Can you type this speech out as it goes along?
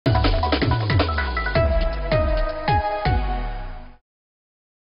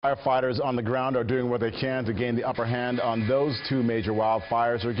Firefighters on the ground are doing what they can to gain the upper hand on those two major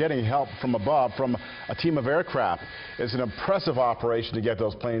wildfires. They're getting help from above from a team of aircraft. It's an impressive operation to get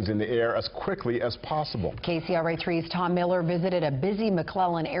those planes in the air as quickly as possible. KCRA 3's Tom Miller visited a busy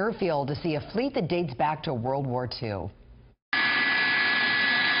McClellan Airfield to see a fleet that dates back to World War II.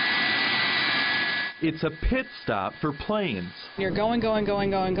 It's a pit stop for planes. You're going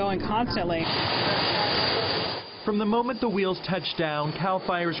constantly. From the moment the wheels touch down, CAL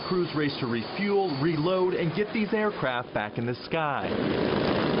FIRE's crews race to refuel, reload, and get these aircraft back in the sky.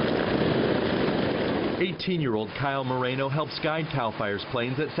 18-year-old Kyle Moreno helps guide CAL FIRE's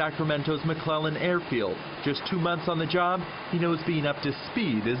planes at Sacramento's McClellan Airfield. Just 2 months on the job, he knows being up to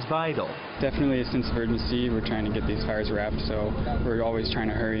speed is vital. Definitely a sense of urgency. We're trying to get these fires wrapped, so we're always trying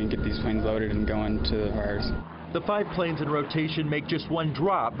to hurry and get these planes loaded and going to the fires. The 5 planes in rotation make just 1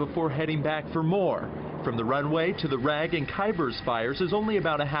 drop before heading back for more. From the runway to the Rag and Kybers fires is only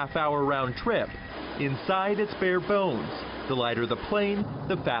about a half-hour round trip. Inside, it's bare bones. The lighter the plane,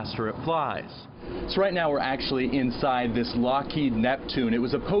 the faster it flies. So right now we're actually inside this Lockheed Neptune. It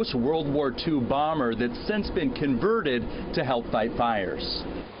was a post-World War II bomber that's since been converted to help fight fires.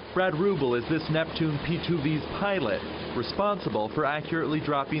 Brad Rubel is this Neptune P-2V's pilot, responsible for accurately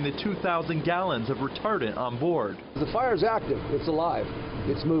dropping the 2,000 gallons of retardant on board. The fire's active, it's alive,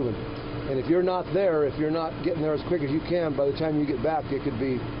 it's moving. And if you're not there, if you're not getting there as quick as you can, by the time you get back, it could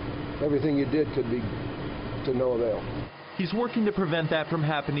be, everything you did could be to no avail. He's working to prevent that from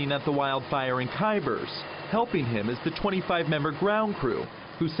happening at the wildfire in Kybers. Helping him is the 25-member ground crew,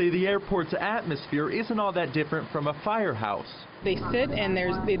 who say the airport's atmosphere isn't all that different from a firehouse. They sit and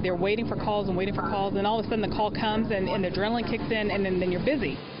they're waiting for calls, and all of a sudden the call comes and the adrenaline kicks in, and then you're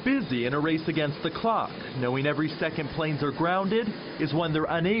busy. Busy in a race against the clock, knowing every second planes are grounded is when they're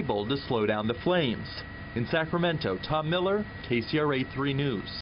unable to slow down the flames. In Sacramento, Tom Miller, KCRA 3 News.